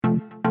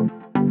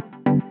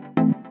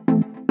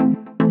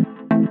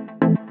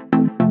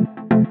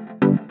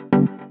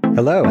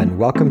Hello, and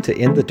welcome to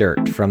In the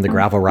Dirt from the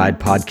Gravel Ride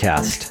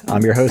podcast.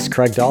 I'm your host,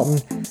 Craig Dalton.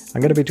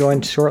 I'm going to be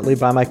joined shortly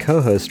by my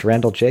co-host,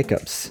 Randall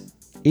Jacobs.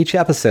 Each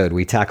episode,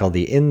 we tackle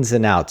the ins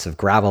and outs of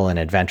gravel and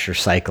adventure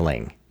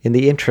cycling in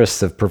the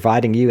interests of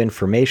providing you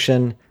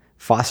information,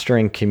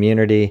 fostering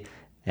community,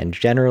 and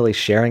generally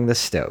sharing the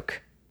stoke.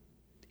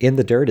 In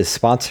the Dirt is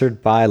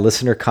sponsored by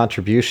listener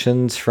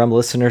contributions from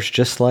listeners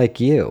just like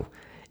you.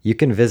 You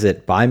can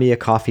visit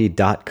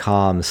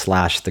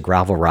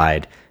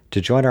buymeacoffee.com/thegravelride to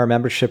join our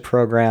membership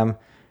program,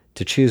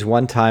 to choose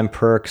one-time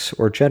perks,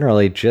 or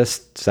generally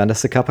just send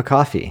us a cup of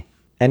coffee.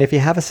 And if you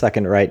have a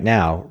second right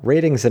now,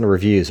 ratings and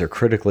reviews are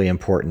critically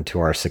important to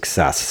our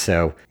success.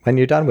 So when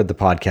you're done with the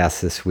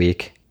podcast this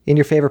week, in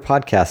your favorite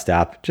podcast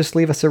app, just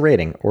leave us a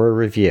rating or a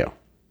review.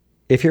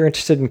 If you're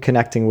interested in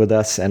connecting with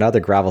us and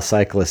other gravel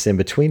cyclists in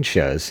between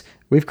shows,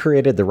 we've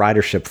created the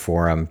Ridership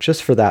Forum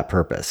just for that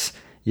purpose.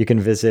 You can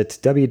visit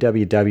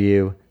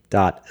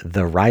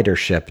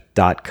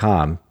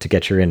www.theridership.com to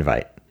get your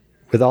invite.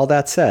 With all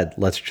that said,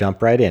 let's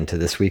jump right into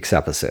this week's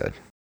episode.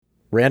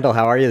 Randall,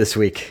 how are you this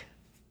week?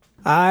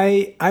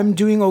 I'm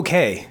doing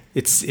okay.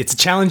 It's a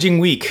challenging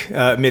week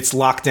amidst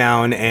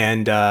lockdown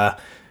and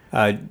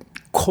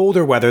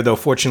colder weather, though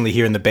fortunately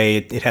here in the Bay,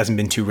 it hasn't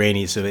been too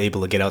rainy, so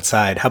able to get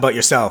outside. How about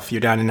yourself? You're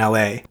down in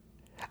LA.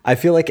 I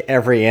feel like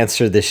every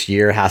answer this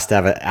year has to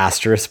have an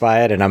asterisk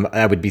by it, and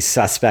I would be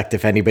suspect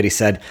if anybody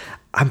said,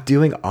 I'm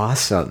doing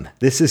awesome.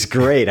 This is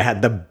great. I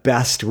had the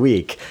best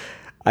week.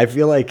 I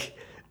feel like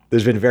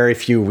there's been very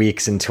few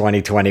weeks in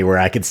 2020 where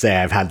I could say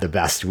I've had the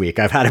best week.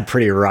 I've had a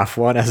pretty rough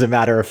one, as a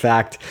matter of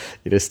fact.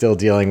 Still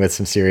dealing with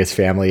some serious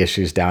family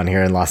issues down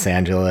here in Los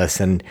Angeles,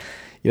 and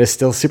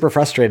still super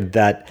frustrated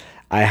that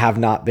I have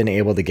not been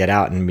able to get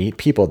out and meet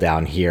people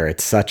down here.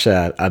 It's such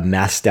a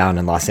mess down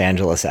in Los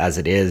Angeles as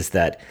it is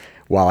that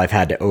while I've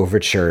had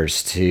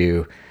overtures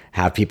to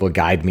have people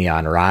guide me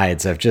on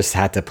rides, I've just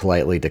had to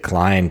politely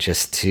decline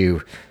just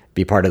to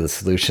be part of the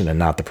solution and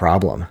not the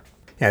problem.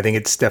 Yeah, I think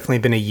it's definitely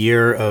been a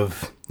year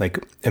of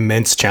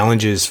immense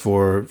challenges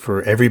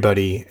for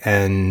everybody,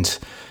 and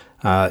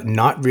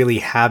not really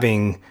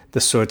having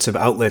the sorts of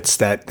outlets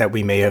that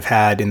we may have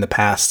had in the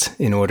past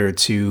in order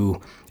to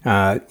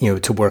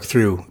work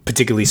through,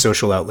 particularly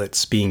social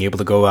outlets, being able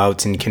to go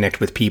out and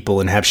connect with people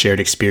and have shared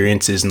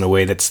experiences in the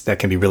way that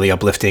can be really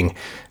uplifting.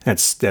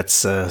 That's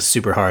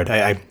super hard.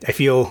 I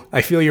feel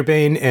your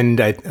pain,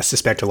 and I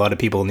suspect a lot of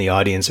people in the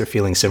audience are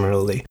feeling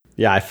similarly.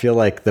 Yeah, I feel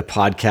like the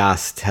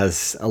podcast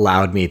has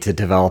allowed me to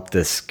develop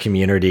this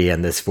community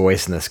and this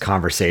voice and this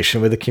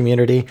conversation with the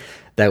community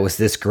that was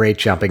this great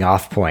jumping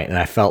off point. And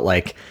I felt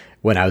like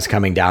when I was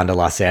coming down to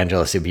Los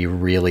Angeles, it'd be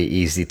really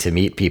easy to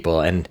meet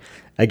people. And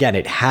again,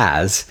 it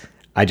has.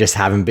 I just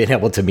haven't been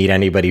able to meet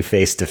anybody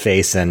face to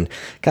face and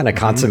kind of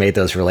consummate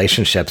those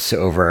relationships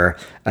over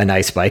a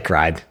nice bike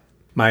ride.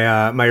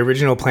 My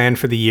original plan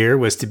for the year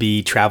was to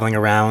be traveling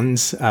around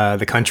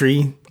the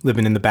country,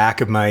 living in the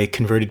back of my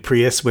converted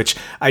Prius, which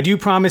I do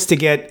promise to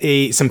get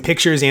some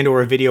pictures and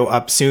or a video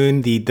up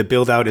soon. The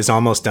build out is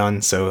almost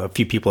done, so a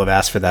few people have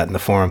asked for that in the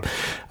forum.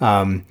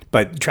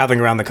 But traveling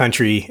around the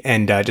country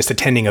and just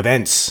attending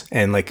events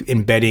and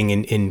embedding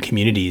in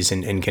communities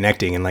and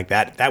connecting and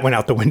that went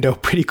out the window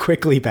pretty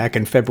quickly back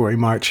in February,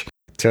 March.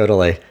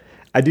 Totally.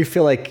 I do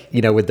feel like,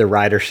 with the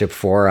Ridership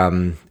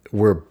Forum,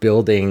 we're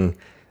building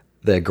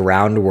the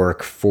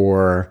groundwork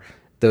for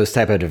those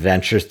type of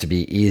adventures to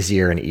be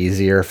easier and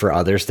easier for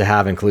others to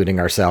have, including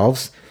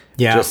ourselves.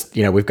 Yeah. Just,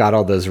 we've got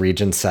all those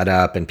regions set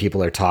up and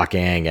people are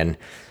talking and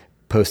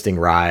posting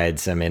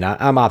rides. I mean,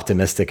 I'm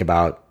optimistic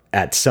about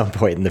at some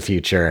point in the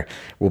future,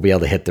 we'll be able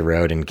to hit the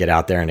road and get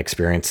out there and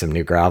experience some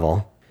new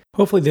gravel.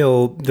 Hopefully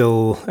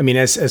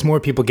as more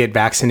people get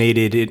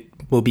vaccinated, it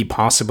will be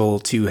possible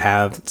to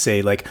have,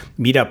 say,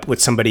 meet up with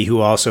somebody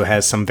who also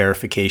has some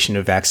verification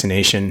of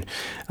vaccination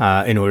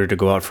in order to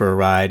go out for a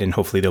ride. And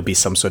hopefully there'll be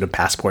some sort of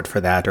passport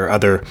for that or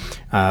other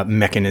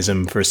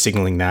mechanism for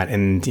signaling that.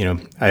 And,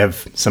 I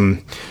have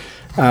some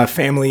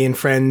family and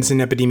friends in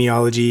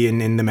epidemiology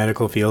and in the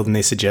medical field, and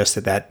they suggest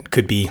that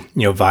could be,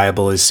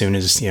 viable as soon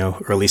as,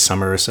 early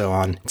summer or so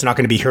on. It's not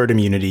going to be herd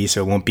immunity,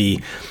 so it won't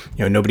be,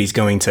 nobody's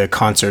going to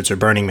concerts or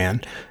Burning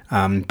Man.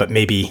 But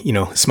maybe,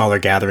 smaller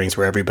gatherings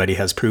where everybody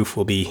has proof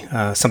will be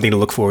something to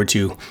look forward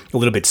to a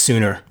little bit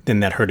sooner than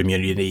that herd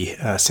immunity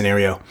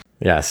scenario.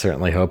 Yeah, I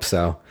certainly hope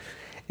so.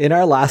 In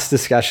our last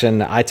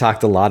discussion, I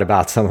talked a lot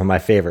about some of my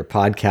favorite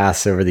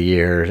podcasts over the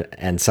year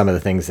and some of the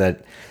things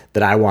that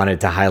I wanted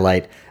to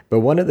highlight. But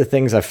one of the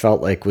things I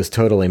felt like was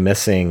totally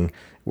missing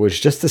was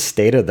just the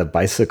state of the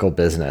bicycle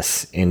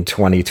business in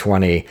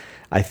 2020.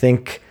 I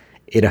think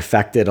it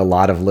affected a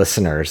lot of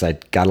listeners. I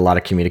got a lot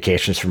of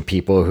communications from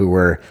people who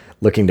were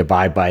looking to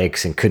buy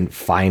bikes and couldn't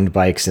find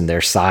bikes in their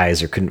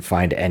size or couldn't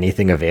find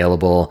anything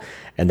available.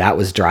 And that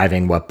was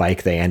driving what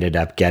bike they ended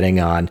up getting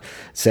on.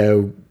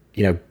 So,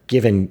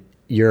 given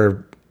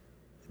your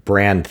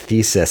brand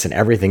thesis and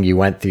everything you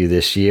went through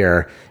this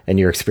year and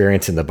your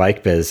experience in the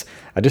bike biz,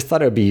 I just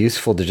thought it would be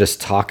useful to just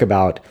talk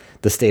about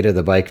the state of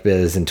the bike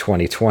biz in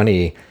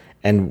 2020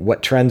 and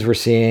what trends we're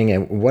seeing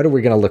and what are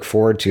we going to look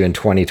forward to in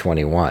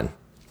 2021.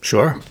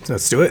 Sure.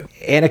 Let's do it.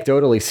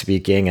 Anecdotally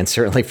speaking, and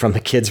certainly from the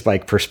kids'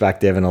 bike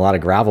perspective and a lot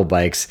of gravel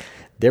bikes,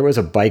 there was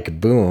a bike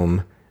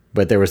boom,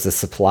 but there was the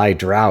supply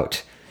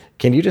drought.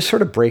 Can you just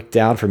sort of break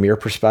down from your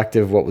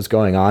perspective what was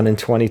going on in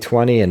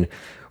 2020 and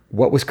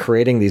what was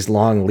creating these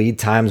long lead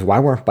times? Why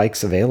weren't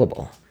bikes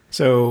available?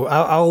 So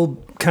I'll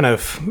kind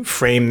of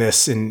frame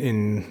this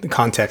in the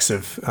context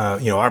of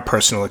our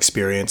personal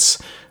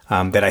experience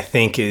that I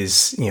think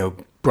is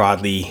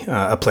broadly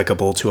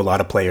applicable to a lot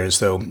of players.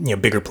 Though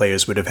bigger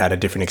players would have had a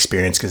different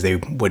experience because they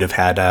would have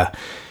had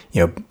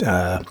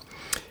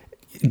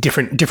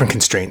different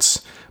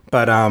constraints.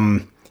 But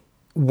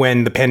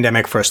when the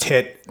pandemic first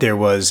hit, there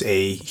was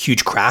a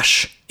huge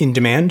crash in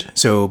demand.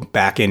 So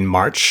back in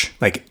March,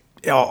 like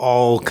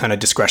all kind of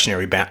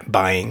discretionary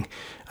buying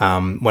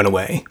went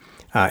away.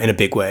 In a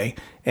big way.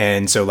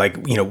 And so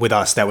with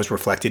us, that was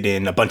reflected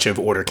in a bunch of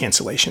order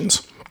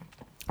cancellations.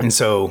 And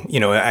so,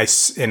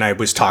 I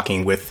was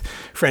talking with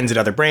friends at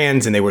other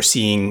brands and they were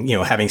seeing,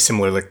 having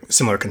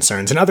similar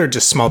concerns and other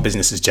just small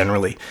businesses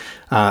generally.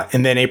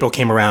 And then April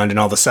came around and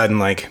all of a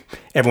sudden,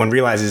 everyone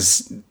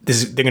realizes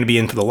they're going to be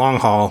in for the long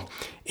haul.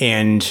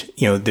 And,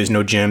 there's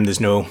no gym, there's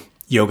no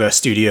yoga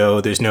studio,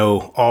 there's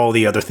no all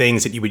the other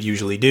things that you would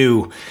usually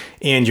do.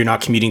 And you're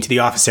not commuting to the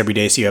office every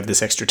day. So you have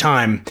this extra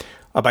time.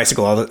 A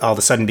bicycle all of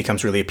a sudden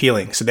becomes really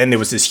appealing. So then there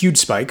was this huge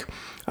spike.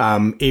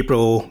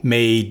 April,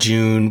 May,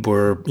 June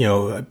were,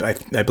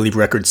 I believe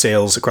record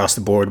sales across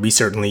the board. We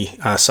certainly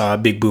saw a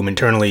big boom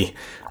internally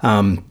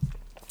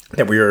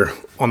that we were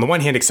on the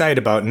one hand excited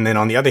about. And then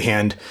on the other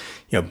hand,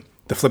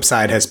 the flip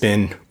side has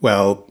been,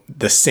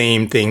 the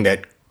same thing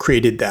that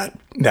created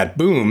that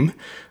boom,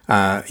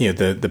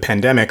 the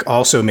pandemic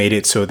also made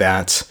it so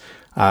that,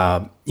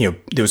 there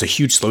was a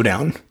huge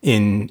slowdown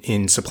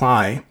in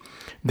supply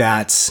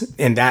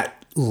that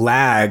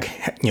lag,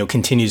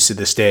 continues to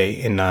this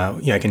day. And,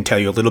 I can tell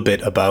you a little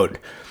bit about,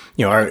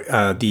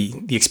 our,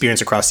 the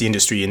experience across the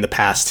industry in the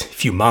past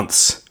few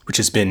months, which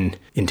has been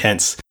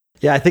intense.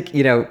 Yeah, I think,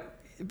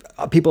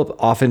 people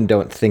often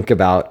don't think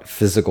about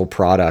physical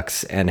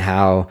products and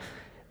how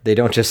they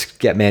don't just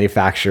get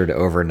manufactured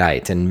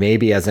overnight. And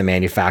maybe as a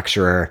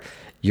manufacturer,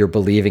 you're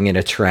believing in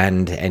a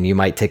trend and you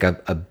might take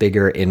a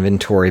bigger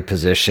inventory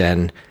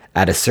position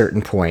at a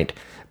certain point.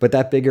 But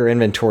that bigger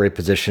inventory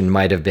position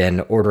might have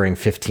been ordering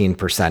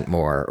 15%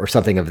 more or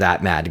something of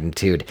that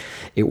magnitude.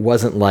 It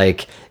wasn't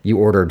like you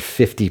ordered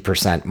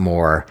 50%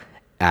 more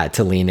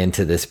to lean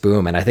into this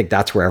boom. And I think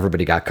that's where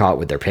everybody got caught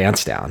with their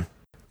pants down.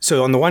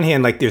 So on the one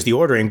hand, there's the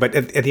ordering, but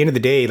at the end of the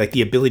day,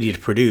 the ability to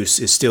produce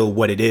is still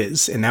what it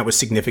is. And that was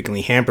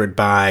significantly hampered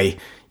by,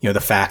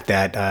 the fact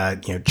that,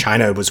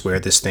 China was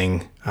where this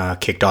thing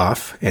kicked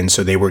off. And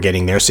so they were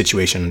getting their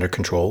situation under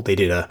control. They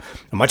did a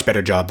much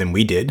better job than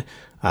we did.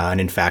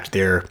 And in fact,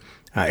 they're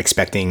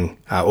expecting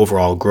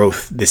overall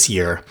growth this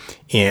year,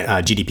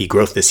 GDP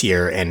growth this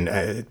year,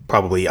 and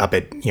probably up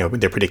at,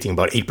 they're predicting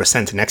about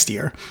 8% next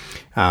year.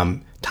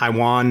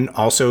 Taiwan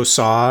also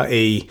saw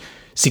a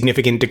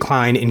significant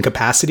decline in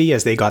capacity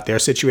as they got their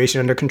situation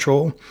under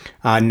control.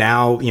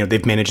 Now,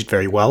 they've managed it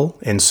very well.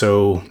 And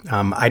so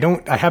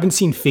I haven't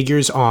seen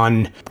figures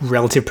on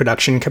relative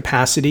production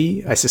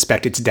capacity. I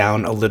suspect it's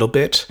down a little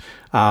bit.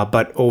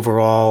 But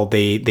overall,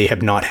 they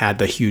have not had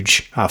the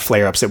huge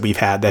flare-ups that we've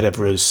had that have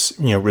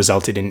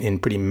resulted in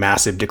pretty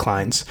massive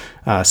declines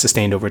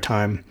sustained over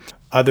time.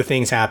 Other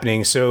things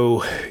happening.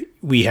 So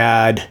we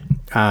had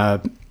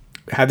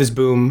this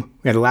boom.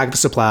 We had a lack of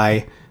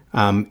supply.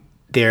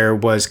 There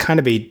was kind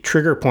of a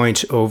trigger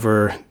point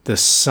over the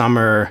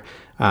summer,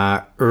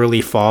 early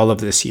fall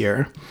of this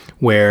year,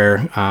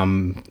 where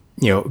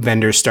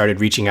vendors started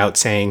reaching out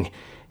saying,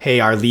 "Hey,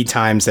 our lead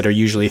times that are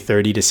usually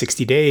 30 to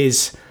 60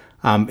 days."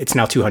 It's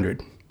now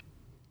 200,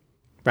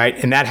 right?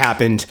 And that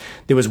happened.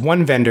 There was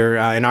one vendor,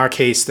 in our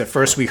case, the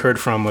first we heard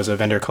from was a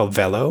vendor called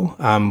Velo,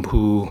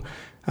 who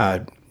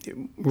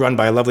run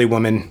by a lovely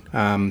woman,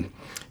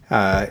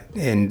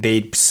 and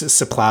they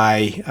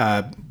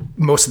supply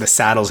most of the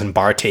saddles and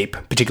bar tape,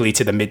 particularly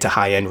to the mid to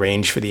high end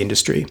range for the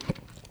industry.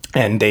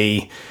 And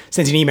they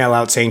sent an email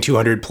out saying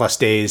 200 plus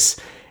days.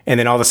 And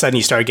then all of a sudden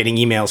you started getting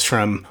emails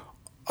from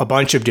a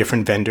bunch of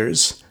different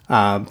vendors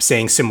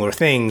saying similar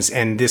things.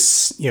 And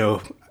this,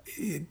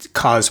 it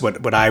caused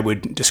what I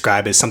would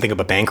describe as something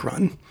of a bank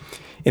run,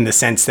 in the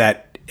sense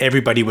that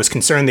everybody was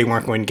concerned they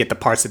weren't going to get the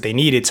parts that they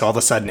needed. So all of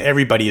a sudden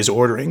everybody is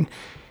ordering.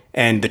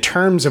 And the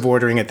terms of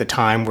ordering at the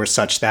time were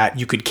such that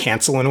you could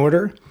cancel an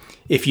order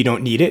if you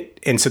don't need it.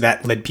 And so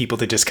that led people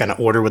to just kind of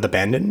order with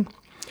abandon.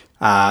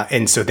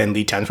 And so then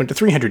lead times went to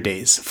 300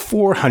 days,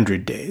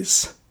 400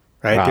 days,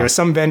 right? Wow. There are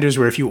some vendors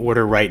where if you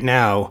order right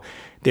now,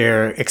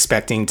 they're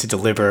expecting to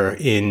deliver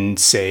in,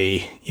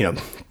 say,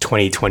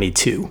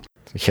 2022.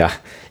 Yeah.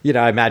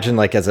 I imagine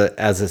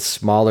as a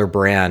smaller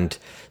brand,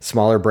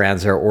 smaller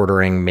brands are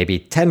ordering maybe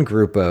 10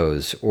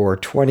 Grupos or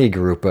 20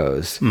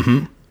 Grupos.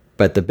 Mm-hmm.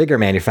 But the bigger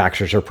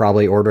manufacturers are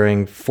probably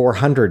ordering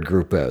 400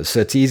 Grupos.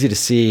 So it's easy to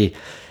see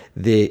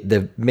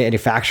the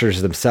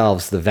manufacturers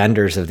themselves, the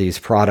vendors of these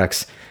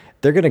products,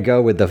 they're going to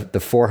go with the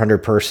 400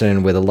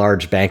 person with a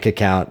large bank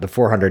account, the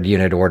 400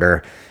 unit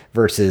order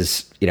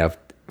versus,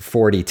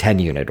 40 10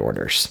 unit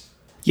orders.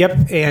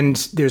 Yep. And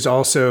there's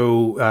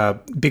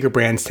also bigger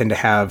brands tend to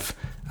have,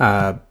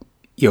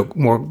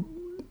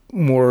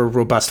 more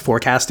robust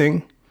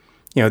forecasting.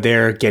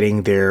 They're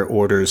getting they're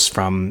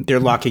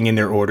locking in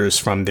their orders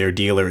from their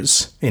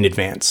dealers in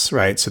advance,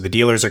 right? So the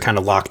dealers are kind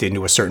of locked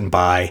into a certain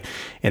buy,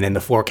 and then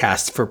the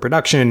forecast for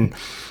production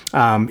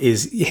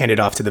is handed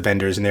off to the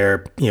vendors, and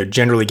they're,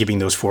 generally giving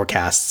those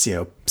forecasts,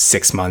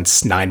 6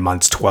 months, 9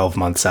 months, 12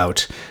 months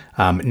out.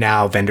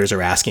 Now vendors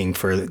are asking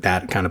for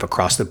that kind of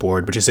across the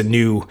board, which is a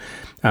new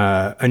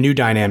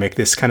dynamic,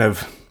 this kind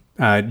of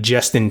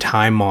just in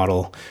time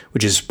model,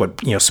 which is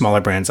what, smaller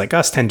brands like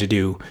us tend to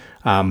do,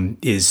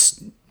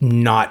 is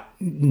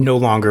no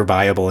longer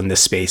viable in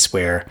this space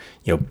where,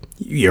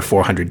 you're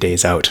 400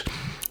 days out.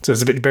 So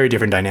it's a very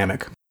different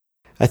dynamic.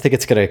 I think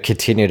it's going to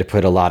continue to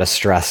put a lot of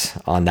stress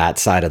on that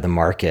side of the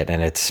market.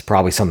 And it's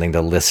probably something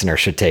the listener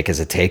should take as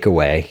a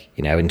takeaway,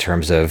 in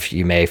terms of,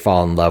 you may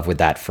fall in love with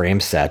that frame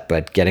set,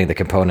 but getting the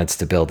components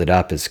to build it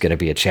up is going to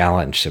be a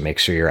challenge. So make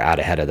sure you're out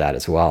ahead of that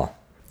as well.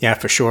 Yeah,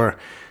 for sure.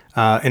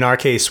 In our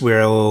case,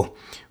 we'll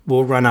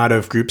run out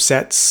of group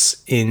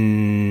sets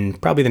in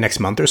probably the next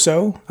month or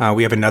so.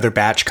 We have another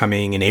batch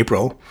coming in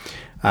April.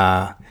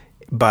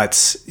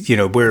 But,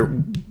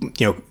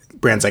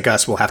 brands like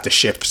us will have to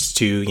shift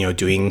to,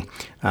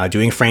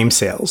 doing frame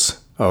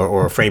sales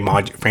or frame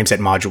set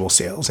module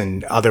sales,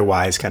 and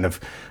otherwise kind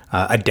of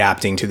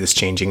adapting to this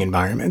changing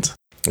environment.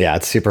 Yeah,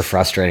 it's super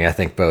frustrating, I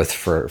think, both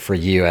for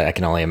you, I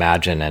can only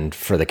imagine, and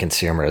for the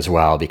consumer as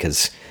well,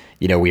 because,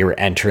 we were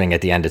entering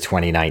at the end of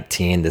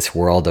 2019 this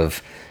world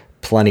of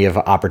plenty of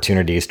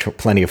opportunities,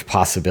 plenty of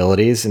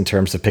possibilities in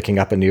terms of picking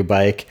up a new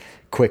bike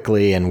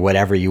quickly and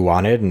whatever you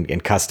wanted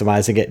and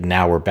customizing it. And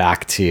now we're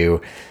back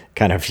to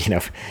kind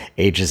of,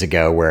 ages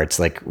ago where it's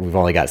like we've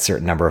only got a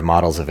certain number of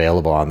models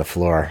available on the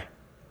floor.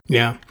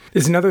 Yeah.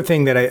 There's another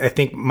thing that I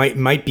think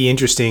might be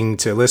interesting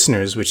to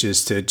listeners, which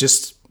is to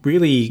just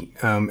really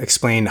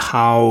explain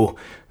how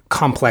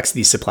complex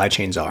these supply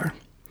chains are.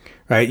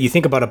 Right? You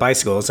think about a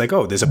bicycle, it's like,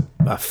 oh, there's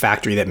a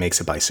factory that makes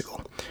a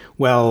bicycle.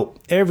 Well,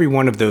 every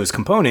one of those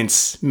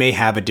components may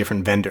have a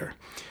different vendor.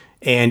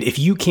 And if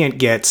you can't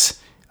get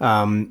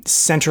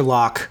center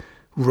lock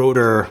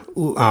rotor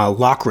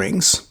lock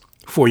rings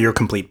for your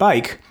complete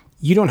bike,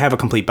 you don't have a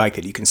complete bike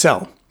that you can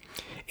sell.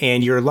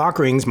 And your lock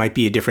rings might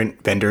be a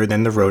different vendor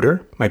than the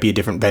rotor, might be a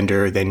different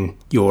vendor than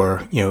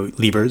your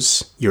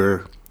levers,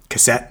 your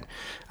cassette,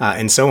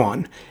 and so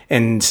on.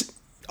 And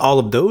all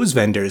of those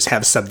vendors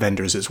have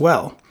sub-vendors as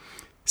well.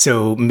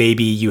 So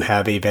maybe you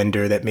have a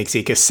vendor that makes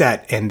a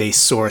cassette and they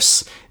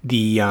source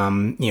the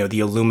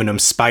aluminum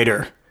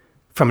spider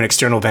from an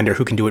external vendor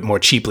who can do it more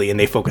cheaply, and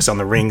they focus on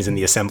the rings and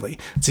the assembly.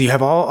 So you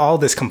have all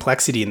this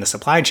complexity in the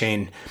supply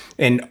chain,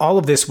 and all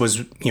of this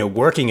was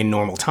working in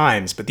normal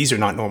times, but these are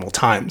not normal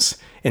times.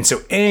 And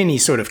so any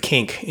sort of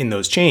kink in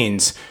those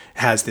chains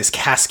has this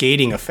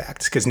cascading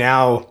effect, because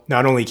now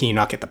not only can you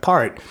not get the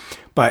part,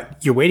 but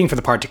you're waiting for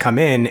the part to come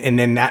in, and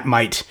then that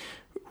might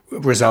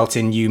result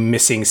in you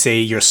missing, say,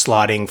 your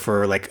slotting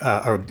for like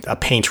a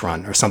paint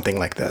run or something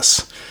like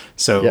this.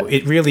 So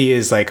It really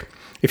is like,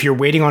 if you're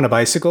waiting on a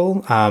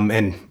bicycle,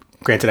 and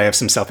granted I have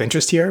some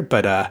self-interest here,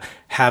 but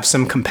have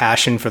some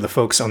compassion for the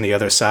folks on the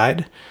other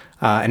side.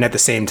 And at the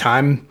same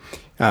time,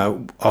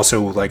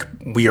 also, like,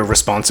 we are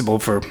responsible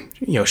for,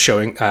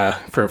 showing,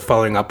 for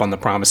following up on the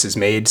promises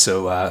made.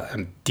 So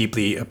I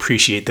deeply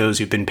appreciate those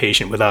who've been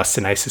patient with us,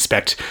 and I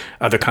suspect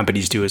other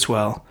companies do as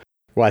well.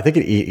 Well, I think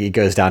it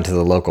goes down to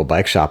the local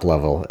bike shop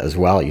level as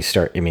well. You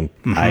start,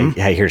 I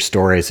hear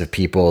stories of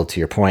people,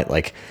 to your point,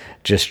 like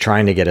just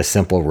trying to get a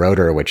simple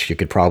rotor, which you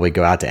could probably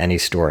go out to any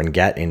store and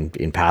get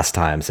in past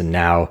times. And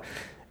now,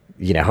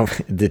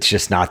 it's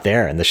just not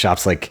there. And the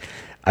shop's like,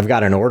 I've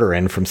got an order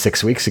in from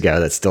 6 weeks ago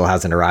that still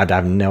hasn't arrived. I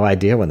have no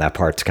idea when that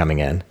part's coming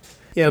in.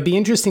 Yeah, it'll be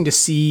interesting to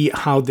see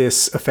how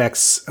this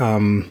affects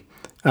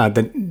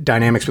the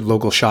dynamics with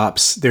local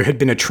shops. There had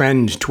been a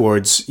trend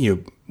towards,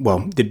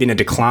 there'd been a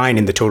decline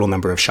in the total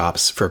number of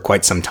shops for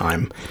quite some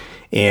time.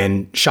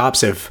 And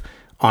shops have,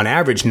 on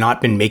average,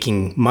 not been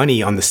making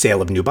money on the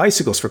sale of new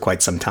bicycles for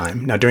quite some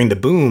time. Now, during the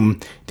boom,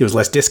 there was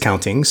less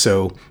discounting.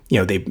 So,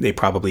 they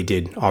probably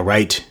did all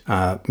right,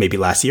 maybe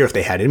last year if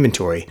they had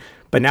inventory.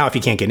 But now if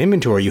you can't get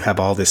inventory, you have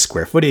all this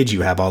square footage,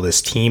 you have all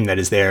this team that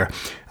is there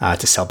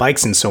to sell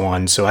bikes and so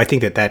on. So I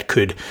think that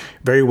could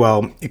very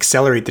well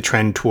accelerate the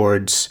trend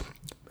towards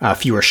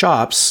fewer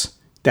shops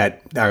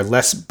that are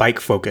less bike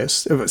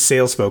focused,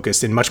 sales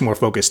focused, and much more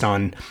focused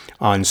on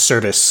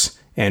service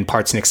and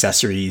parts and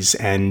accessories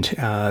and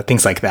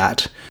things like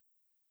that.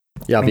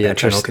 Yeah, it'll be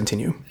interesting.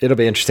 Continue. It'll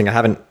be interesting. I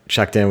haven't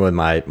checked in with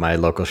my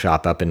local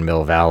shop up in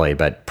Mill Valley,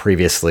 but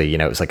previously,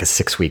 it was like a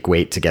 6-week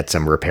wait to get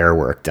some repair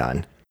work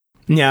done.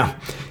 Yeah,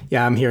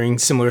 I'm hearing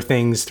similar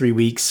things. 3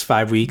 weeks,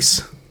 5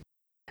 weeks.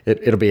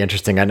 It'll be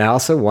interesting. And I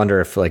also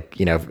wonder if,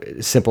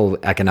 simple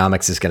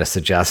economics is going to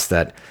suggest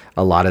that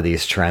a lot of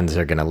these trends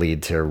are going to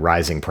lead to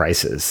rising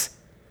prices.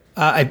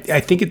 I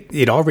think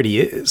it already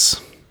is.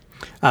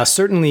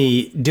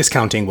 Certainly,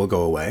 discounting will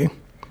go away,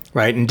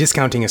 right? And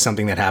discounting is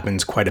something that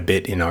happens quite a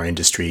bit in our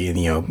industry,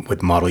 and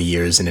with model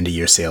years and end of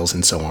year sales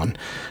and so on.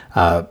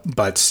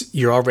 But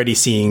you're already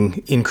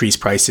seeing increased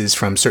prices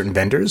from certain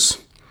vendors,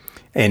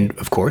 and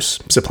of course,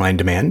 supply and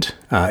demand.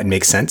 It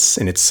makes sense,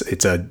 and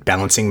it's a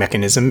balancing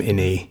mechanism in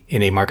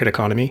a market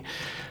economy.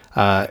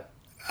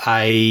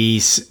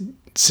 I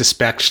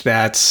suspect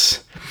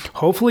that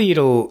hopefully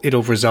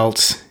it'll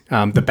result.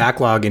 The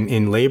backlog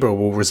in labor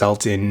will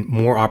result in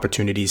more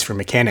opportunities for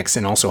mechanics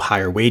and also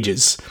higher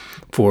wages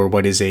for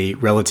what is a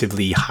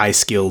relatively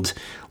high-skilled,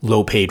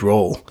 low-paid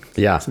role.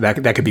 Yeah. So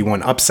that could be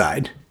one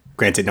upside.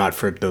 Granted, not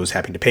for those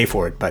having to pay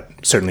for it, but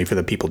certainly for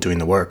the people doing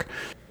the work.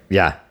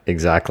 Yeah,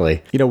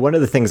 exactly. One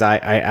of the things I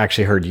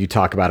actually heard you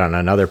talk about on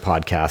another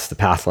podcast, The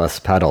Path Less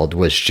Pedaled,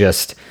 was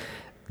just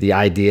the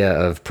idea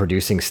of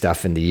producing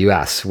stuff in the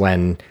U.S.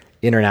 when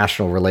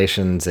international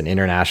relations and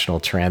international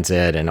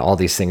transit and all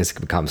these things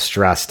become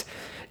stressed.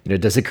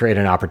 Does it create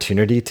an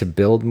opportunity to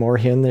build more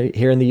here in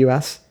the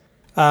U.S.?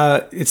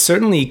 It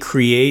certainly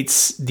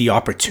creates the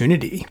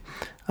opportunity.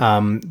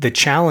 The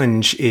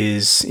challenge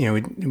is,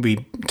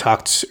 we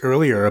talked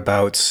earlier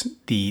about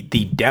the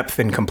depth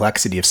and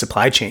complexity of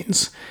supply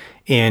chains,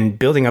 and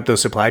building up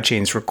those supply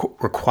chains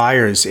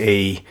requires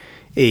a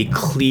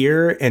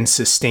clear and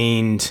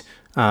sustained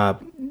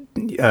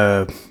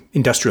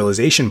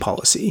industrialization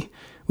policy,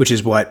 which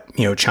is what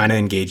China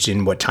engaged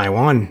in, what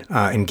Taiwan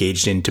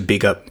engaged in to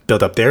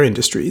build up their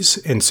industries.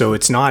 And so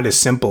it's not as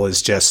simple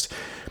as just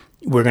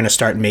we're going to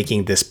start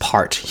making this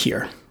part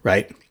here,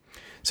 right?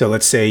 So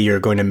let's say you're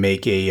going to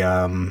make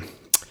making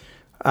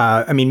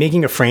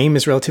a frame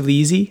is relatively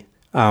easy,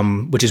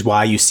 which is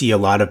why you see a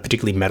lot of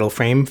particularly metal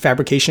frame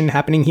fabrication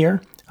happening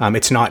here.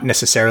 It's not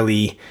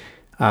necessarily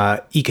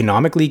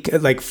economically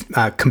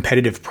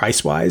competitive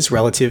price-wise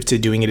relative to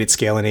doing it at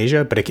scale in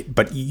Asia,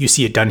 but you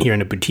see it done here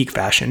in a boutique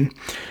fashion.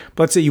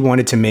 But let's say you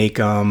wanted to make,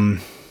 a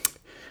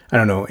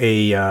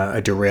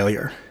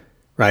derailleur,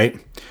 right?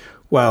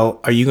 Well,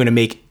 are you going to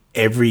make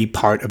every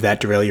part of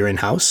that derailleur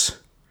in-house?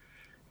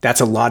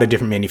 That's a lot of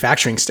different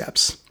manufacturing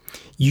steps.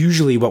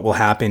 Usually what will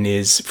happen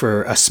is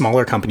for a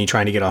smaller company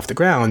trying to get off the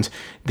ground,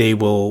 they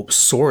will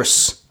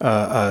source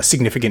a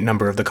significant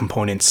number of the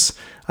components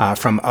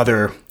from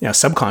other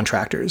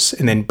subcontractors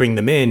and then bring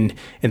them in,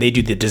 and they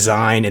do the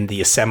design and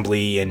the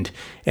assembly and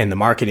the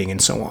marketing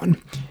and so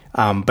on.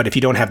 But if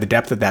you don't have the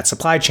depth of that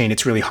supply chain,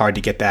 it's really hard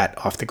to get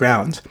that off the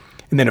ground.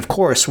 And then of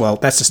course, well,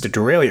 that's just a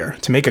derailleur.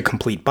 To make a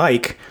complete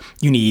bike,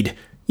 you need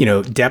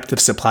depth of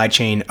supply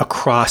chain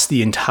across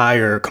the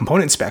entire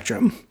component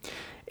spectrum.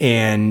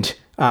 And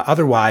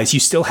otherwise, you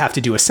still have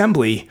to do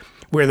assembly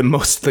where the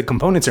most of the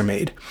components are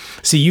made.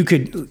 So you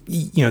could,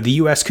 the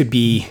US could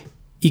be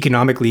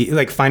economically,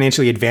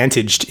 financially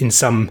advantaged in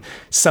some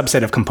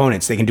subset of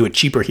components. They can do it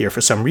cheaper here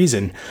for some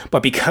reason.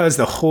 But because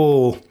the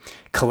whole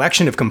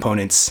collection of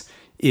components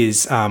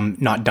is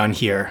not done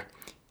here,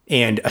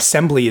 and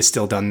assembly is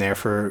still done there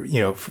for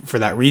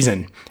that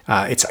reason,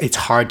 it's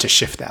hard to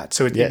shift that.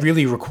 So it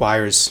really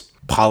requires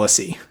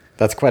policy.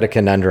 That's quite a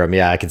conundrum.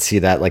 Yeah, I could see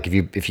that. Like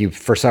if you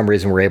for some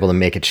reason were able to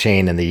make a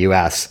chain in the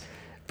US,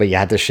 but you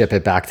had to ship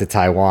it back to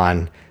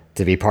Taiwan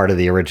to be part of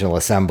the original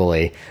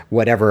assembly,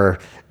 whatever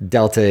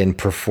delta in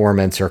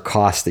performance or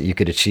cost that you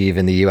could achieve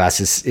in the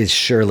US is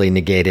surely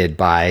negated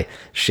by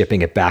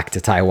shipping it back to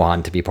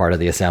Taiwan to be part of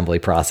the assembly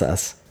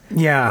process.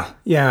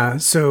 Yeah.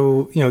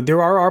 So,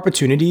 there are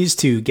opportunities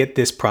to get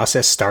this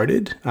process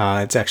started.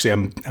 It's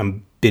actually,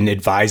 I'm been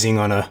advising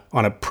on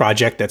a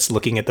project that's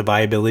looking at the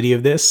viability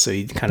of this. So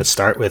you kind of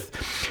start with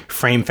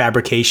frame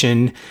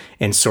fabrication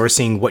and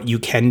sourcing what you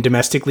can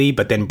domestically,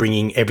 but then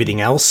bringing everything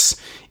else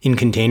in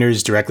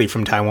containers directly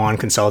from Taiwan,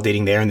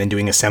 consolidating there, and then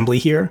doing assembly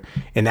here.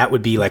 And that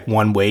would be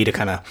one way to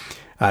kind of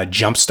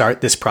jumpstart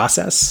this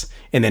process.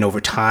 And then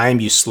over time,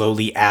 you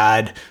slowly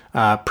add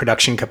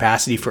production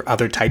capacity for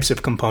other types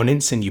of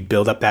components, and you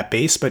build up that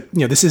base. But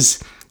you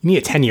need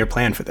a 10-year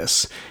plan for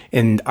this,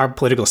 and our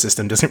political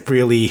system doesn't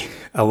really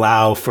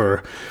allow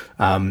for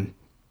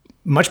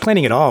much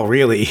planning at all,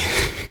 really.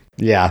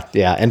 Yeah,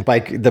 and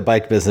the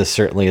bike business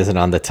certainly isn't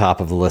on the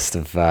top of the list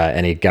of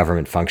any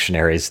government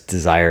functionaries'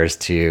 desires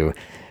to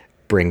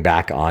bring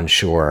back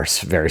onshore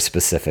very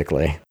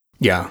specifically.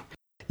 Yeah.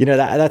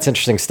 That's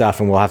interesting stuff,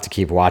 and we'll have to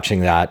keep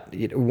watching that.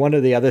 One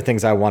of the other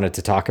things I wanted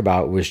to talk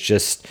about was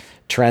just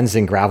trends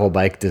in gravel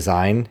bike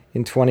design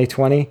in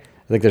 2020.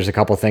 I think there's a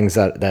couple things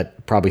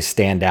that probably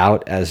stand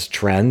out as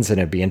trends, and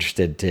I'd be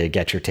interested to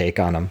get your take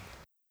on them.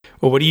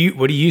 Well, what are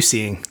you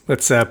seeing?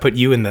 Let's put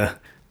you in the...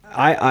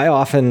 I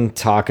often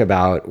talk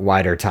about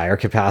wider tire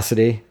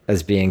capacity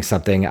as being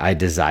something I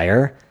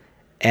desire.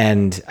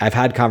 And I've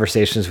had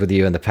conversations with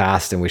you in the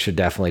past, and we should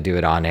definitely do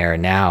it on air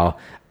now,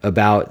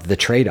 about the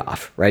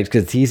trade-off, right?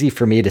 Because it's easy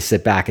for me to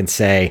sit back and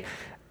say,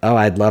 oh,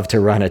 I'd love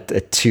to run a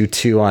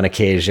 2.2 on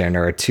occasion,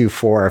 or a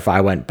 2.4 if I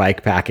went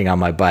bike packing on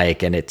my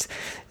bike. And it's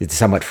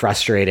somewhat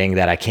frustrating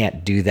that I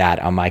can't do that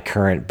on my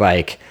current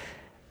bike.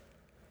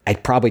 I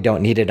probably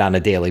don't need it on a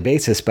daily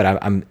basis, but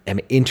I'm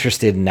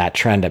interested in that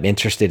trend. I'm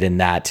interested in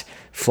that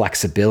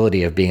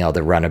flexibility of being able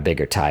to run a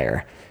bigger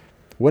tire.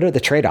 What are the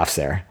trade-offs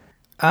there?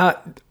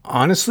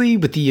 Honestly,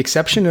 with the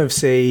exception of,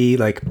 say,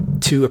 like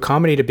to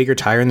accommodate a bigger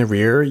tire in the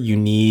rear, you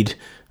need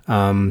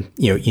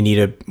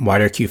a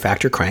wider Q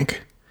factor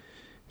crank.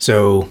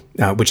 So,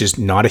 which is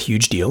not a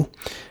huge deal.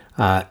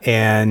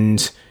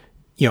 And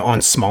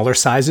on smaller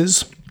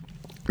sizes,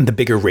 the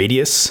bigger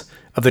radius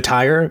of the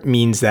tire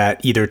means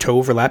that either toe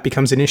overlap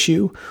becomes an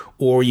issue,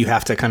 or you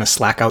have to kind of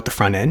slack out the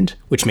front end,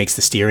 which makes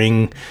the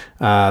steering,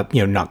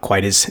 not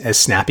quite as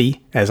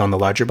snappy as on the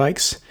larger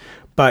bikes.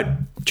 But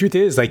truth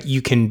is, like,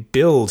 you can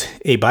build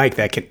a bike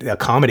that can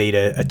accommodate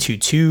a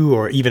 2.2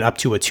 or even up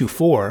to a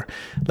 2.4,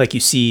 like you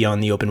see on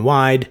the Open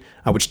Wide,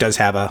 which does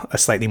have a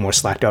slightly more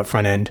slacked out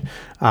front end,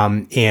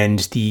 and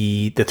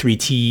the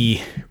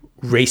 3T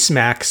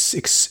RaceMax,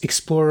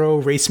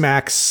 Exploro,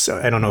 RaceMax.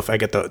 I don't know if I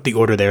get the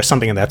order there,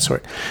 something of that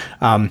sort.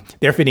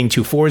 They're fitting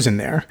 2.4s in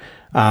there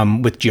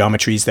with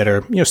geometries that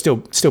are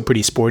still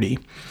pretty sporty.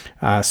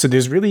 So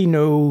there's really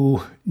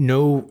no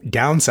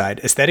downside.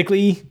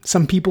 Aesthetically,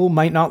 some people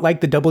might not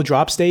like the double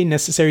drop stay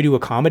necessary to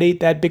accommodate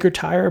that bigger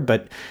tire,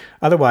 but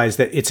otherwise,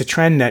 that it's a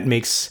trend that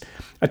makes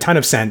a ton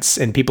of sense,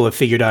 and people have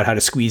figured out how to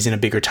squeeze in a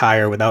bigger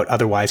tire without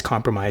otherwise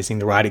compromising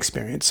the ride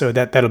experience. So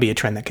that'll be a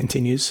trend that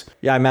continues.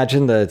 Yeah, I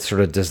imagine the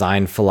sort of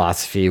design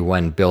philosophy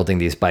when building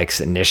these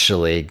bikes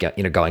initially,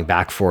 going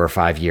back 4 or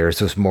 5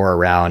 years, was more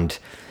around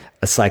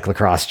a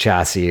cyclocross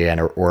chassis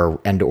and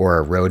or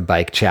a road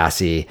bike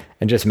chassis,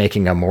 and just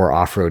making them more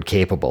off-road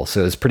capable.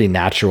 So it's pretty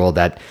natural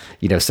that,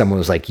 someone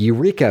was like,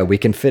 Eureka, we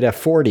can fit a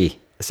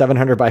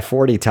 700 by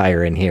 40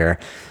 tire in here.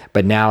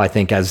 But now I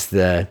think as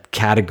the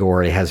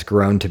category has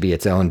grown to be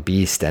its own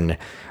beast and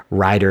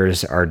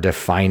riders are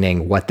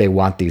defining what they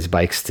want these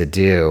bikes to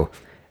do,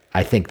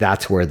 I think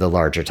that's where the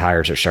larger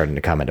tires are starting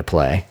to come into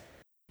play.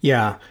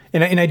 Yeah.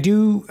 And I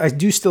do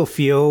still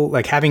feel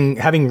like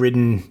having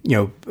ridden,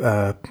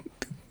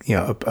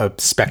 a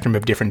spectrum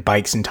of different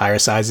bikes and tire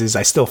sizes,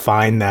 I still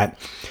find that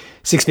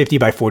 650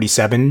 by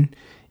 47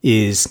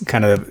 is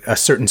kind of a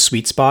certain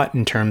sweet spot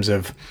in terms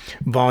of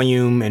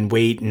volume and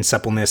weight and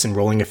suppleness and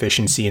rolling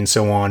efficiency and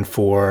so on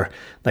for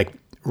like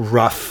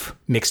rough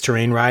mixed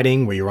terrain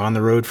riding where you're on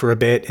the road for a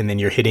bit and then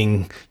you're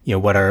hitting,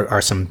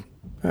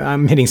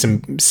 I'm hitting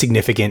some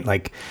significant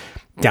like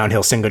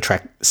downhill single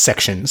track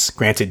sections,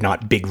 granted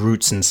not big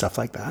routes and stuff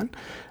like that.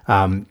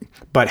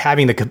 But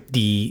having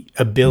the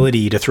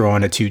ability to throw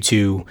on a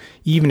 2.2,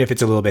 even if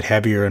it's a little bit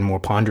heavier and more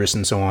ponderous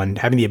and so on,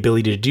 having the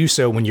ability to do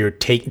so when you're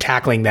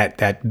tackling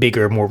that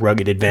bigger, more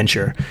rugged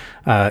adventure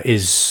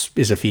is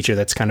a feature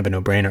that's kind of a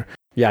no-brainer.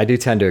 Yeah, I do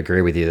tend to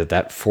agree with you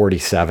that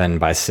 47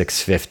 by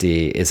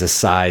 650 is a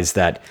size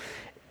that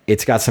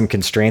it's got some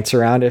constraints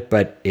around it,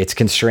 but it's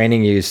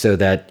constraining you so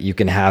that you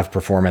can have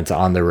performance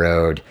on the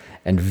road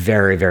and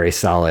very, very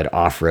solid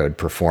off-road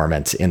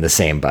performance in the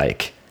same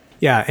bike.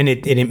 Yeah, and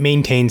it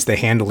maintains the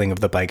handling of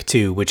the bike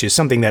too, which is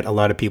something that a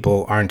lot of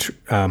people aren't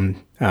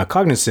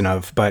cognizant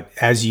of. But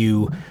as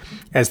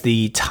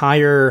the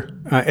tire,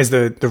 as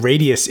the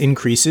radius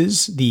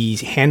increases, the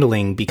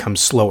handling becomes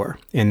slower,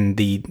 and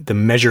the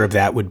measure of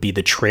that would be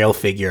the trail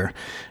figure,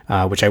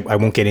 which I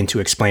won't get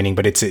into explaining,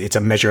 but it's a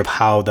measure of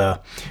how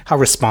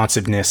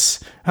responsive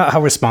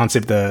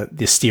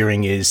the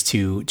steering is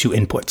to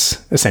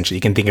inputs. Essentially,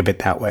 you can think of it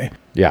that way.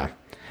 Yeah.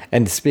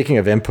 And speaking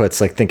of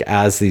inputs, like think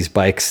as these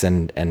bikes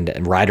and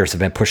riders have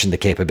been pushing the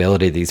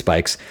capability of these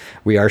bikes,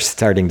 we are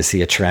starting to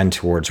see a trend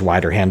towards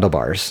wider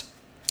handlebars.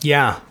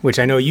 Yeah, which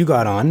I know you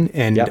got on.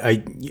 And yep.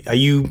 Are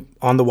you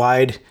on the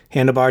wide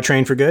handlebar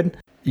train for good?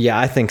 Yeah,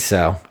 I think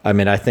so. I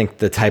mean, I think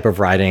the type of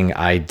riding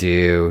I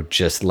do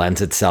just lends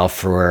itself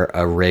for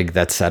a rig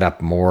that's set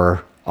up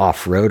more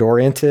off-road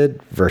oriented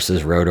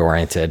versus road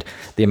oriented.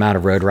 The amount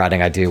of road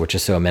riding I do, which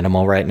is so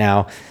minimal right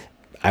now,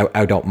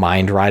 I don't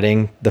mind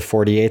riding the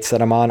 48s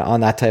that I'm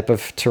on that type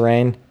of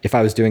terrain. If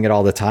I was doing it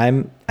all the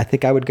time, I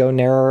think I would go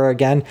narrower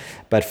again.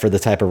 But for the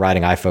type of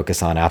riding I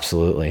focus on,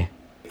 absolutely.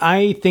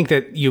 I think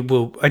that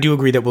I do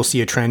agree that we'll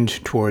see a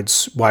trend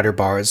towards wider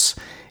bars,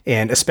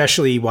 and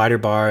especially wider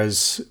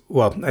bars.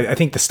 Well, I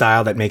think the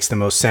style that makes the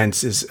most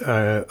sense is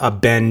a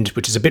bend,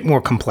 which is a bit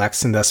more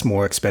complex and thus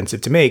more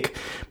expensive to make,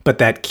 but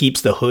that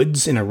keeps the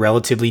hoods in a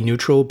relatively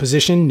neutral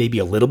position, maybe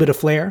a little bit of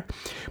flare,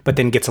 but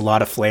then gets a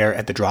lot of flare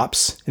at the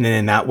drops. And then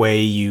in that way,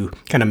 you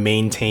kind of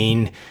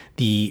maintain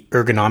the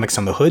ergonomics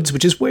on the hoods,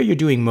 which is where you're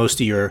doing most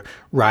of your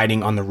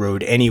riding on the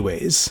road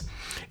anyways.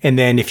 And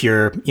then if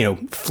you're,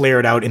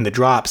 flared out in the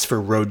drops for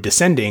road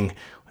descending,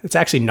 it's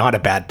actually not a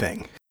bad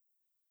thing.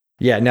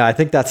 Yeah, no, I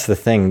think that's the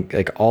thing.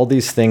 Like all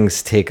these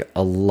things take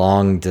a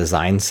long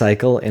design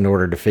cycle in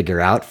order to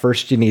figure out.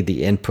 First, you need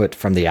the input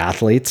from the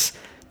athletes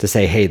to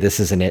say, hey, this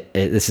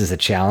is a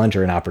challenge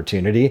or an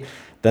opportunity.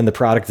 Then the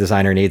product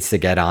designer needs to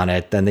get on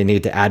it. Then they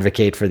need to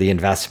advocate for the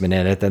investment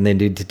in it. Then they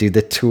need to do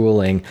the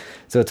tooling.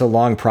 So it's a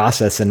long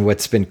process. And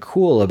what's been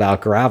cool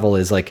about gravel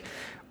is like,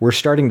 we're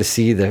starting to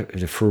see the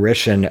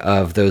fruition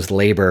of those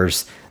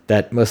labors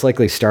that most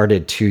likely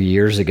started 2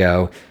 years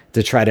ago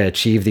to try to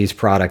achieve these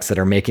products that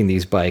are making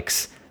these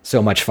bikes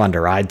so much fun to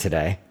ride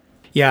today.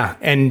 Yeah.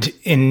 And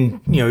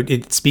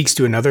it speaks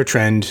to another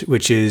trend,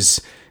 which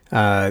is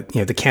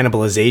the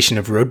cannibalization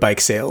of road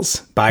bike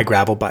sales by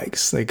gravel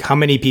bikes. Like, how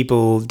many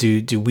people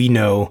do we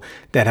know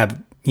that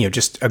have,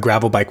 just a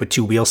gravel bike with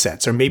 2 wheel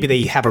sets, or maybe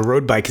they have a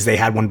road bike because they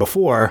had one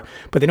before,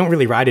 but they don't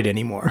really ride it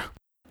anymore.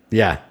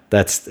 Yeah,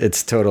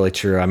 it's totally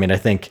true. I mean, I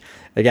think,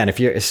 again, if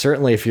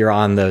you're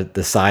on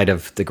the side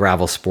of the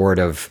gravel sport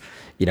of,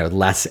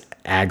 less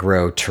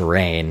aggro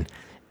terrain,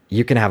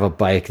 you can have a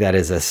bike that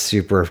is a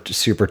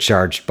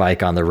supercharged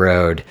bike on the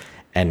road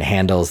and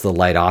handles the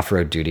light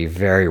off-road duty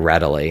very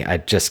readily. I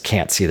just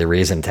can't see the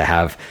reason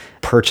to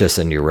purchase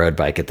a new road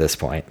bike at this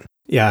point.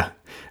 Yeah,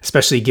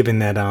 especially given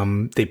that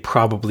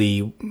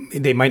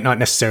they might not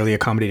necessarily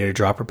accommodate a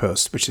dropper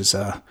post, which is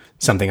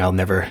something I'll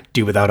never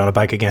do without on a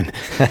bike again.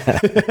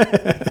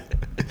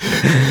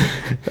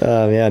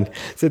 Oh man!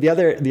 So the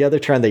other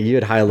trend that you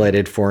had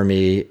highlighted for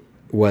me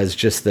was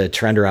just the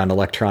trend around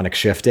electronic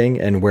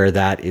shifting and where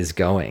that is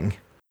going.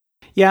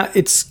 Yeah,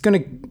 it's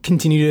going to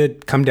continue to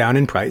come down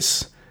in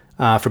price.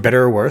 For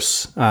better or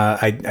worse.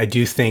 I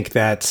do think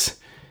that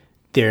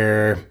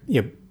there's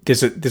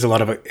a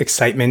lot of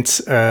excitement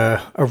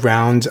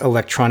around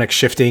electronic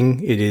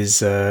shifting. It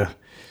is,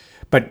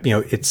 but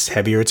it's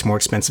heavier. It's more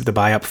expensive to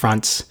buy up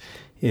front.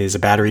 Is a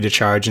battery to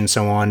charge and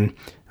so on.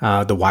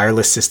 The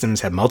wireless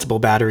systems have multiple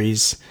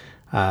batteries,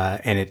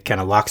 and it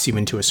kind of locks you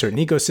into a certain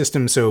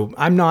ecosystem. So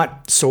I'm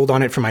not sold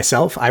on it for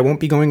myself. I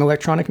won't be going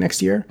electronic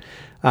next year,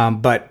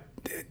 but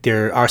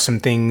there are some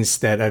things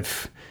that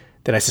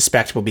I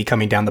suspect will be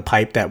coming down the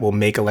pipe that will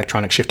make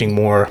electronic shifting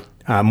more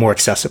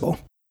accessible.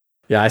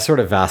 Yeah, I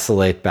sort of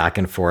vacillate back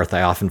and forth.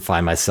 I often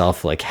find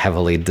myself like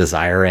heavily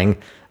desiring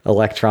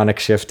electronic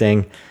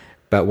shifting,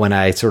 but when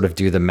I sort of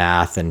do the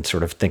math and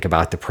sort of think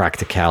about the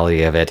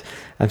practicality of it,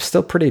 I'm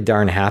still pretty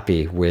darn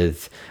happy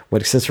with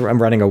since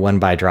I'm running a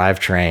 1x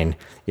drivetrain,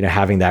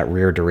 having that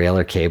rear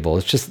derailleur cable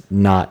is just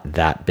not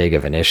that big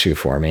of an issue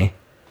for me.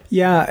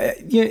 Yeah,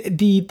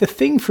 the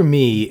thing for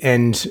me,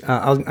 and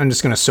I'm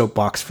just going to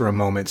soapbox for a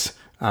moment.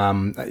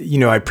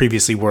 I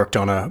previously worked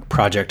on a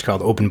project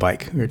called Open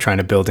Bike. We were trying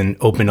to build an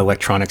open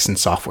electronics and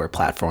software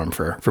platform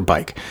for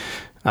bike.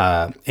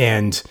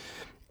 And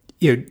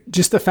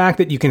just the fact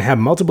that you can have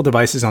multiple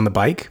devices on the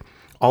bike,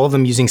 all of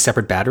them using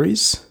separate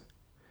batteries,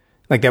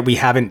 like that we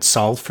haven't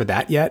solved for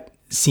that yet,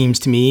 seems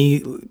to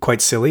me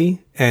quite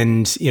silly.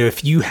 And,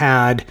 if you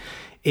had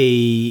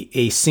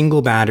a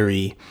single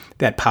battery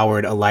that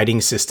powered a lighting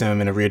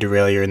system and a rear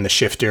derailleur and the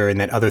shifter and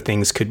that other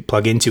things could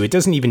plug into. It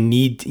doesn't even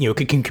need,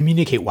 it can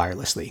communicate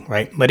wirelessly,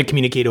 right? Let it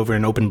communicate over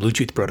an open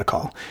Bluetooth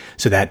protocol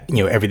so that,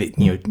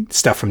 everything,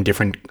 stuff from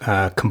different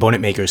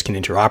component makers can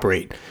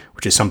interoperate,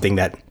 which is something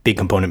that big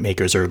component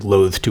makers are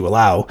loath to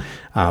allow.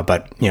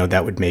 But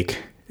that would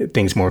make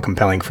things more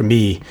compelling for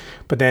me.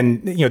 But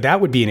then,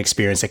 that would be an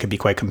experience that could be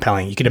quite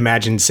compelling. You could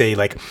imagine, say,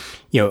 like,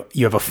 you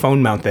have a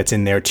phone mount that's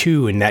in there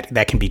too, and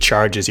that can be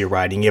charged as you're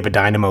riding. You have a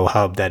dynamo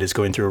hub that is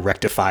going through a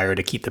rectifier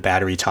to keep the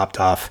battery topped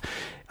off.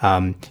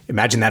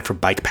 Imagine that for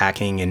bike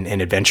packing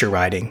and adventure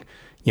riding.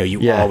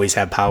 You always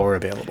have power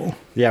available.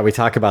 Yeah, we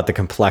talk about the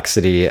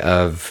complexity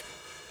of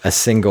a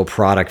single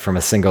product from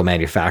a single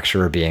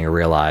manufacturer being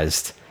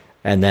realized.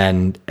 And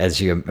then, as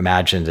you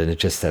imagined and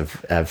just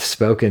have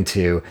spoken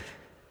to,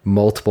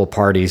 multiple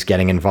parties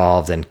getting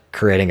involved and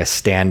creating a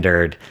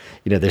standard,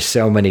 there's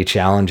so many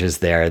challenges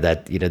there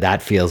that,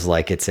 that feels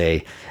like it's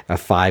a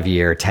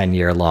 5-year,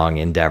 10-year long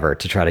endeavor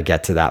to try to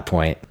get to that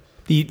point.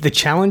 The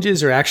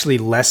challenges are actually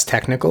less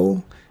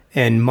technical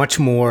and much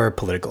more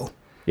political.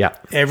 Yeah.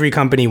 Every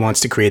company wants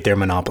to create their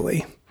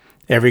monopoly.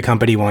 Every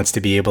company wants to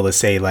be able to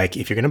say, like,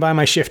 if you're going to buy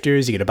my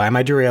shifters, you're going to buy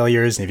my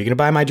derailleurs. And if you're going to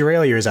buy my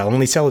derailleurs, I'll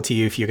only sell it to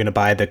you if you're going to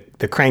buy the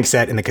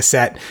crankset and the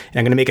cassette. And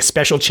I'm going to make a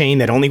special chain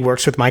that only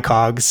works with my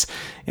cogs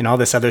and all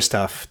this other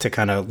stuff to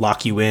kind of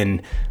lock you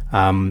in,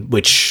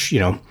 which,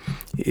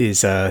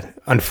 is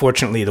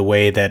unfortunately the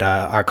way that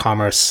our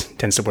commerce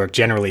tends to work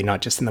generally,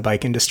 not just in the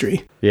bike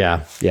industry.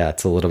 Yeah,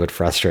 it's a little bit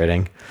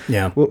frustrating.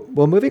 Yeah.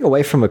 Well, moving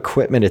away from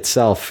equipment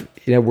itself,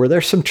 were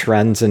there some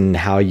trends in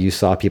how you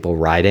saw people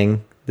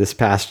riding this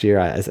past year?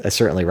 I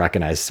certainly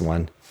recognized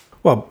one.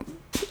 Well,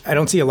 I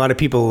don't see a lot of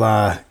people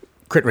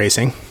crit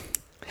racing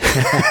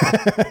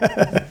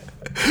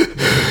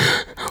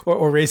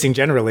or racing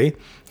generally.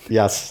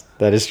 Yes,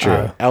 that is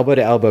true. Elbow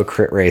to elbow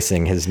crit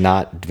racing has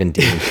not been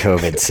deemed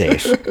COVID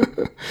safe.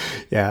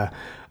 Yeah.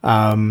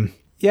 I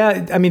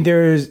mean,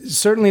 there's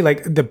certainly,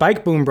 like, the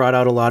bike boom brought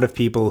out a lot of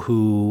people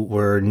who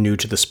were new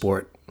to the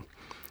sport.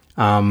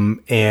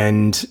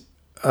 And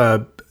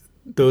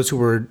those who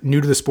were new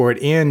to the sport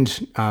and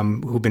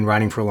who've been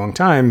riding for a long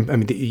time, I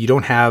mean, you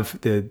don't have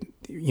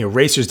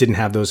racers didn't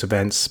have those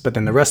events, but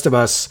then the rest of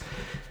us,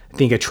 I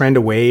think, a trend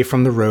away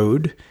from the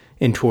road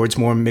and towards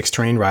more mixed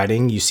terrain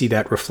riding. You see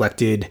that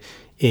reflected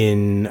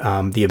in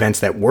the events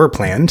that were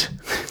planned.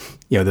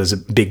 There's a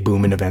big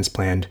boom in events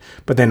planned,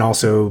 but then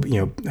also,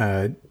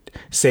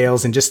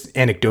 sales, and just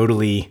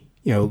anecdotally,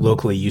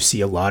 locally, you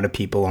see a lot of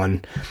people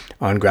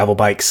on gravel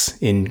bikes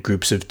in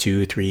groups of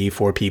 2, 3,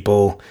 4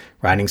 people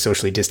riding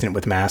socially distant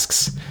with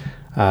masks.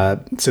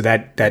 So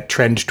that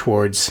trend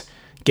towards,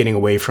 getting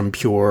away from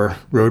pure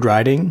road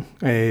riding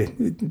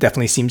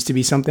definitely seems to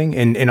be something.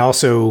 And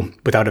also,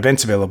 without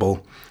events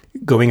available,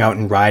 going out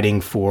and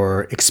riding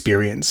for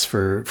experience,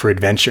 for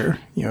adventure,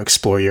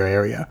 explore your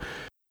area.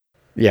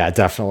 Yeah,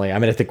 definitely. I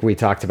mean, I think we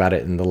talked about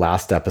it in the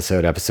last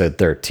episode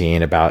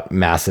 13, about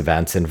mass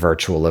events and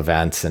virtual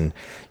events. And,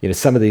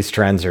 some of these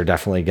trends are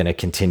definitely going to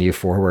continue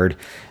forward.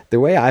 The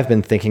way I've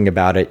been thinking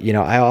about it,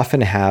 I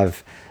often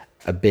have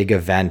a big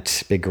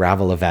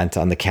gravel event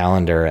on the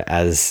calendar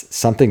as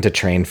something to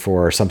train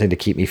for, something to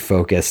keep me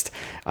focused.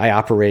 I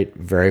operate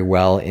very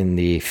well in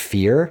the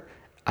fear.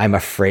 I'm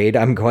afraid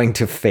I'm going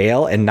to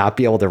fail and not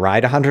be able to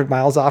ride 100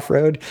 miles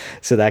off-road.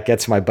 So that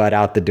gets my butt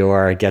out the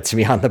door, gets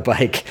me on the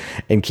bike,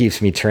 and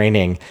keeps me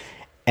training.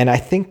 And I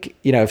think,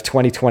 if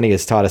 2020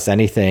 has taught us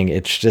anything,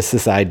 it's just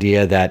this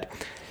idea that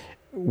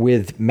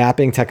with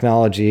mapping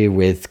technology,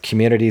 with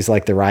communities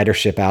like the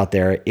ridership out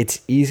there,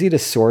 it's easy to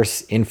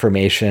source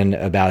information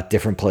about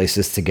different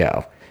places to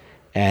go.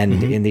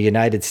 And in the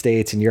United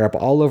States and Europe,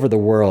 all over the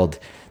world,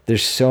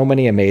 there's so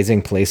many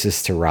amazing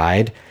places to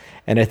ride.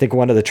 And I think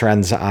one of the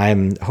trends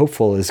I'm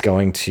hopeful is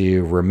going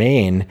to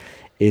remain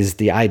is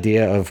the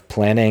idea of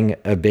planning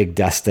a big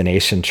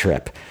destination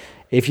trip.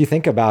 If you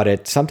think about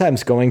it,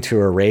 sometimes going to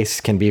a race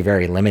can be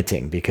very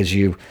limiting because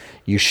you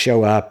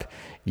show up,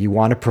 you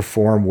want to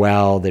perform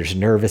well, there's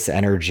nervous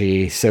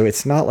energy. So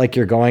it's not like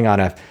you're going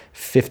on a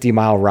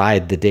 50-mile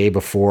ride the day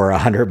before a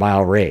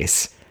 100-mile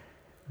race.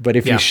 But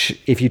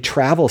if you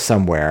travel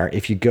somewhere,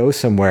 if you go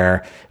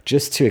somewhere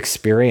just to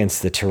experience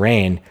the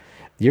terrain,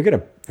 you're going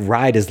to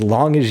ride as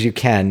long as you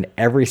can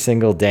every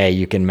single day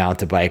you can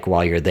mount a bike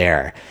while you're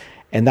there.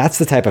 And that's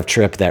the type of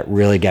trip that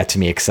really gets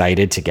me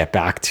excited to get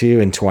back to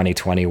in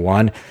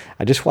 2021.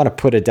 I just want to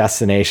put a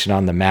destination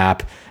on the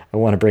map. I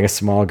want to bring a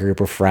small group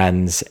of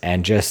friends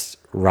and just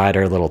ride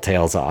our little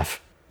tails off.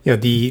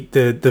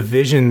 The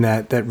vision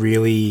that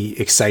really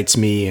excites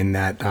me and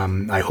that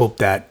I hope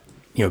that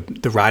the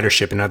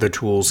ridership and other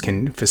tools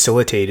can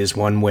facilitate is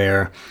one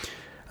where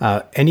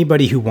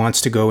anybody who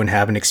wants to go and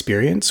have an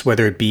experience,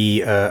 whether it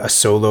be a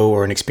solo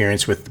or an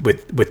experience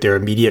with their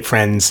immediate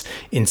friends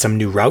in some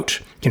new route,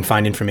 can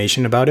find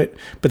information about it.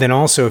 But then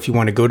also, if you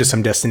want to go to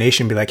some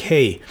destination, be like,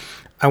 hey,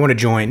 I want to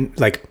join.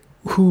 Like,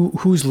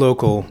 who's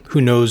local?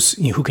 Who knows?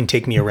 Who can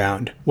take me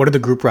around? What are the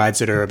group rides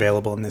that are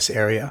available in this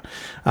area?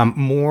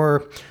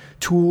 More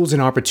tools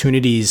and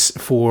opportunities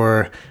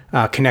for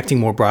connecting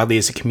more broadly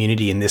as a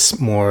community in this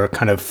more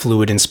kind of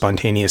fluid and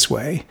spontaneous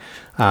way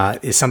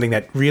is something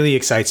that really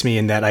excites me,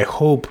 and that I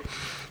hope,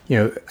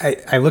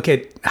 I look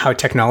at how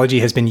technology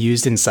has been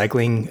used in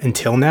cycling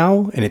until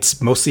now, and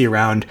it's mostly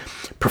around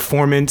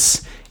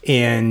performance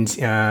and,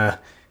 kind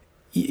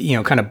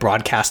of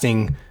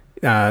broadcasting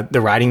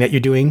the riding that you're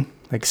doing.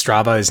 Like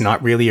Strava is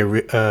not really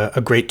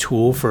a great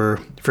tool for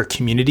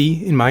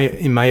community, in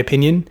my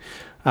opinion.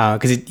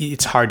 Because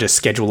it's hard to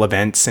schedule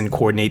events and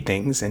coordinate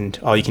things, and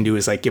all you can do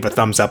is like give a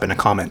thumbs up and a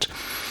comment.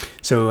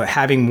 So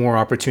having more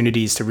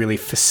opportunities to really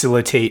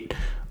facilitate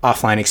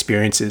offline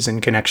experiences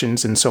and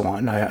connections and so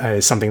on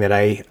is something that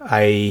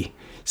I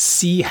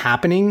see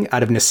happening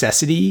out of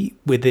necessity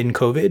within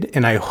COVID,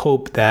 and I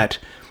hope that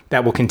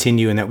will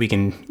continue and that we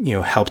can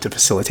help to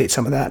facilitate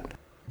some of that.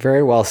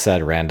 Very well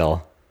said,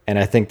 Randall. And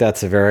I think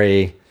that's a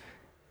very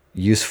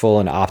useful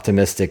and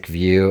optimistic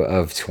view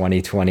of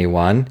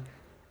 2021.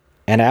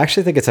 And I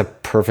actually think it's a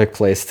perfect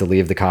place to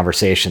leave the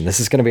conversation. This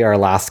is going to be our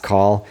last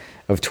call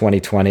of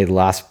 2020, the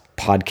last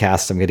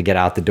podcast I'm going to get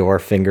out the door,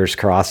 fingers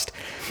crossed.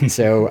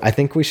 So I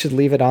think we should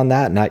leave it on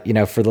that.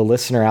 And, for the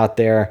listener out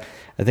there,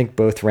 I think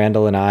both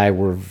Randall and I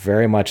were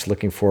very much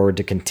looking forward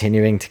to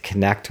continuing to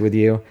connect with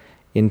you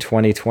in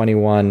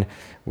 2021.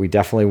 We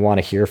definitely want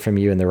to hear from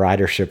you in the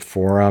Ridership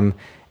Forum.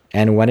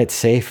 And when it's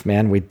safe,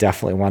 man, we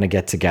definitely want to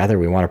get together.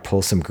 We want to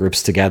pull some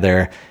groups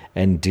together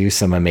and do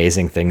some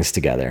amazing things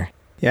together.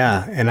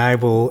 Yeah, and I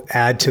will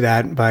add to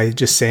that by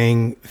just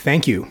saying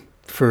thank you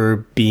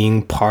for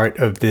being part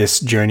of this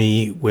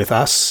journey with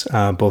us,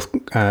 both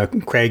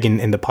Craig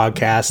in the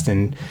podcast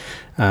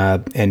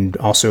and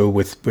also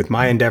with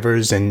my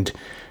endeavors. And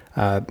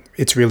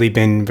it's really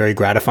been very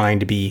gratifying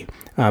to be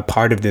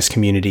part of this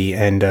community,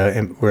 and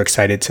we're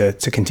excited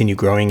to continue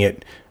growing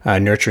it,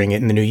 nurturing it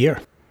in the new year.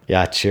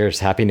 Yeah, cheers.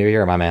 Happy New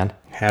Year, my man.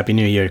 Happy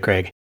New Year,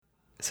 Craig.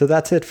 So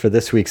that's it for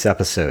this week's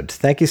episode.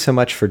 Thank you so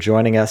much for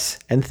joining us,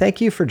 and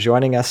thank you for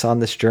joining us on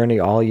this journey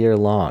all year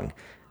long.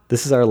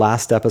 This is our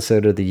last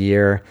episode of the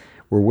year.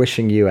 We're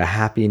wishing you a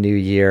happy new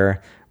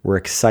year. We're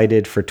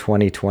excited for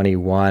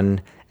 2021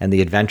 and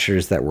the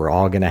adventures that we're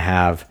all going to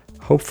have,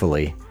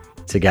 hopefully,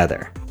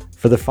 together.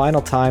 For the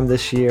final time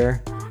this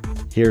year,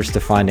 here's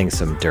to finding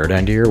some dirt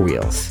under your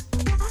wheels.